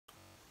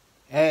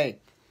Hey,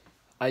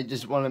 I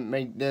just want to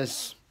make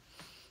this,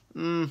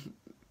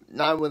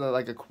 not with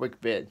a quick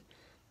vid,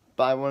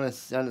 but I want to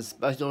send a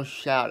special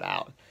shout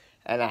out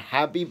and a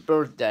happy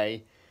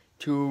birthday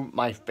to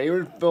my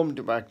favorite film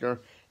director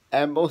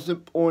and most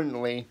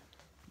importantly,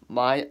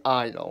 my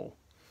idol,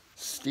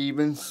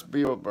 Steven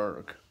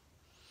Spielberg.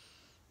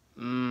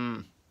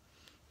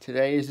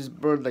 Today is his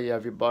birthday,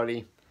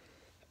 everybody.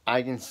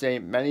 I can say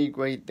many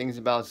great things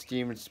about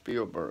Steven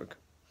Spielberg.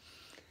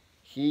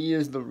 He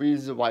is the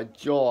reason why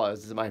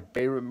Jaws is my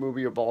favorite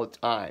movie of all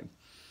time.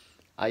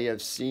 I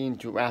have seen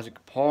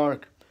Jurassic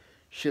Park.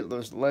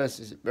 Schindler's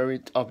List is very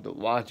tough to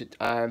watch at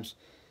times.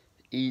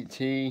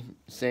 E.T.,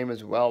 same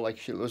as well, like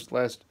Schindler's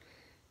List.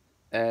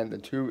 And the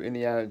two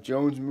Indiana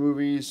Jones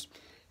movies,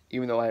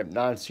 even though I have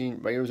not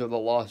seen Raiders of the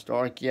Lost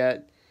Ark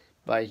yet.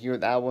 But I hear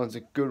that one's a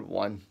good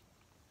one.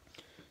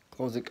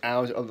 Close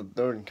Encounters of the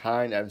Third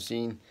Kind, I've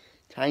seen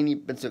tiny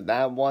bits of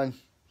that one.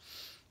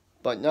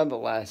 But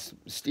nonetheless,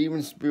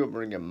 Steven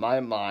Spielberg, in my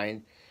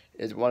mind,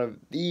 is one of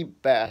the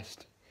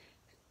best,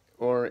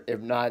 or if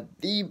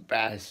not the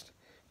best,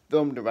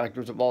 film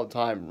directors of all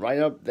time. Right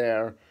up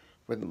there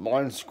with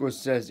Martin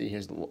Scorsese,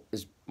 his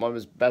one of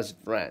his best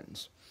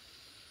friends.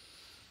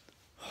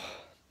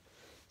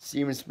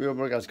 Steven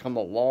Spielberg has come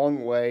a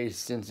long way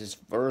since his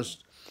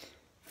first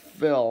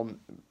film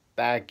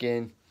back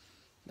in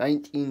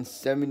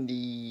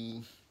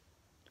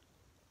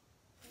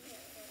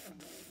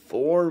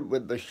 1974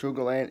 with the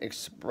Sugarland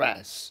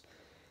Express.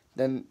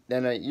 Then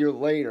a year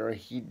later,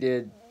 he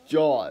did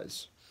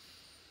Jaws.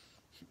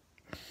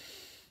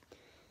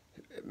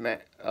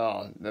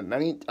 The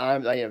many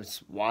times I have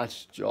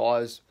watched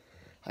Jaws,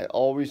 I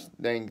always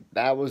think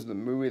that was the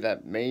movie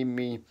that made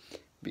me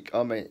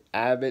become an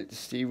avid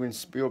Steven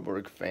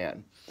Spielberg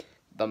fan.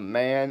 The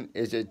man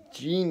is a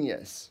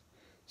genius.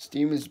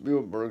 Steven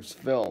Spielberg's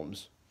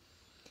films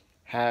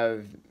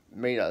have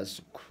made us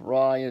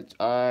cry at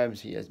times.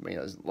 He has made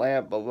us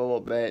laugh a little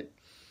bit.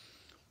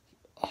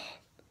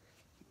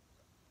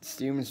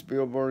 Steven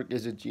Spielberg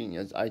is a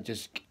genius. I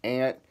just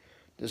can't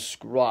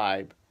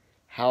describe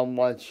how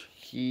much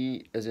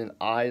he is an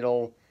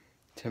idol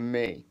to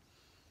me.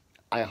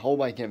 I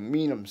hope I can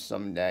meet him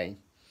someday.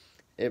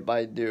 If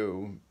I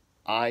do,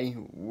 I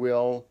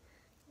will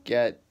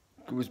get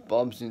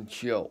goosebumps and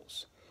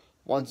chills.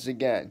 Once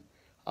again,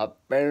 a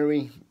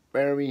very,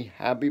 very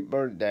happy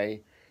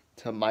birthday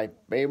to my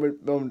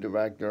favorite film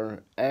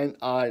director and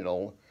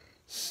idol,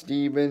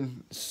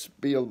 Steven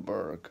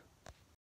Spielberg.